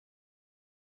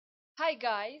Hi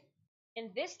guys, in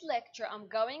this lecture I'm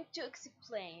going to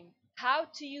explain how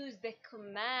to use the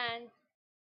command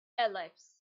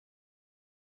ellipse.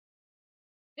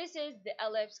 This is the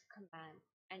ellipse command,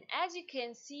 and as you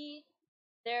can see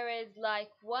there is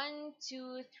like 1,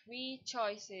 2, 3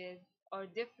 choices or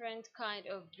different kind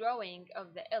of drawing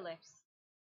of the ellipse.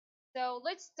 So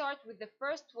let's start with the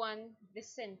first one, the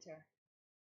center.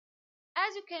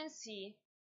 As you can see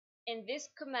in this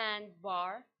command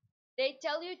bar, they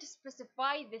tell you to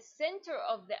specify the center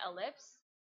of the ellipse.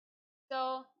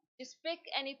 So just pick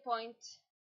any point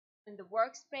in the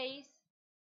workspace,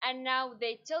 and now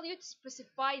they tell you to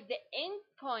specify the end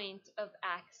point of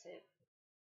axis.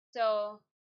 So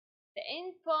the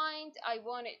end point, I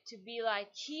want it to be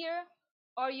like here,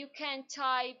 or you can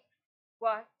type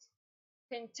what?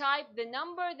 You can type the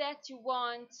number that you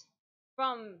want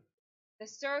from the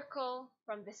circle,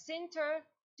 from the center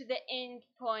to the end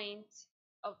point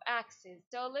of axis.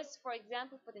 So let's, for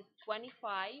example, put it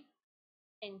 25,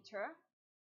 enter.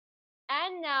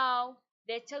 And now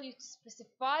they tell you to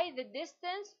specify the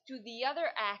distance to the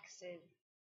other axis.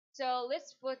 So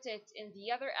let's put it in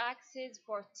the other axis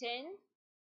for 10,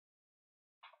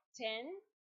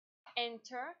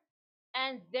 enter,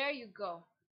 and there you go.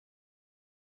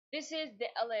 This is the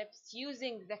ellipse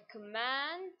using the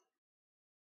command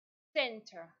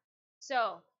center.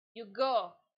 So you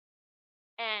go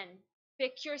and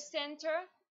pick your center,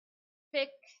 pick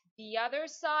the other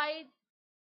side,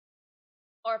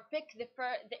 or pick the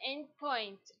end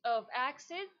point of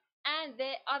axis and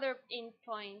the other end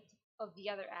point of the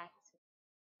other axis.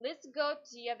 Let's go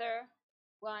to the other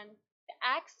one, the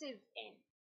axis end.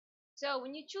 So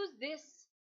when you choose this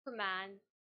command,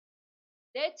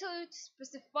 they tell you to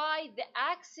specify the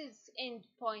axis end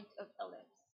point of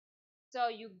ellipse. So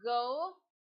you go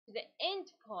to the end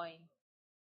point,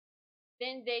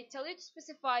 then they tell you to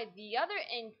specify the other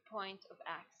end point of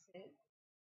axis.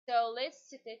 So let's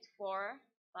set it for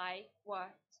like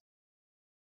what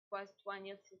was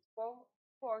 20 for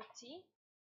 40,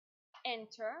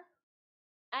 enter,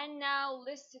 and now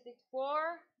let's set it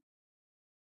for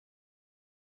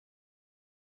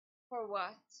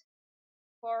what,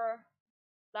 for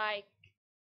like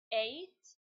 8,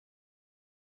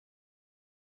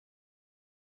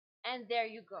 and there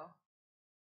you go.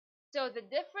 So the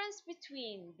difference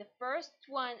between the first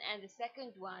one and the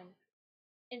second one,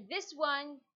 in this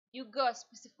one you go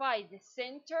specify the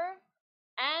center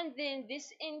and then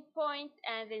this end point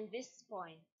and then this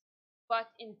point, but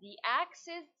in the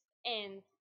axis end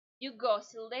you go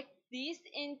select these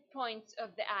end points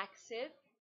of the axis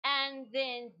and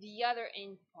then the other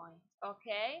end point.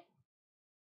 Okay,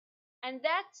 and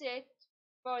that's it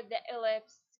for the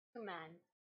ellipse command.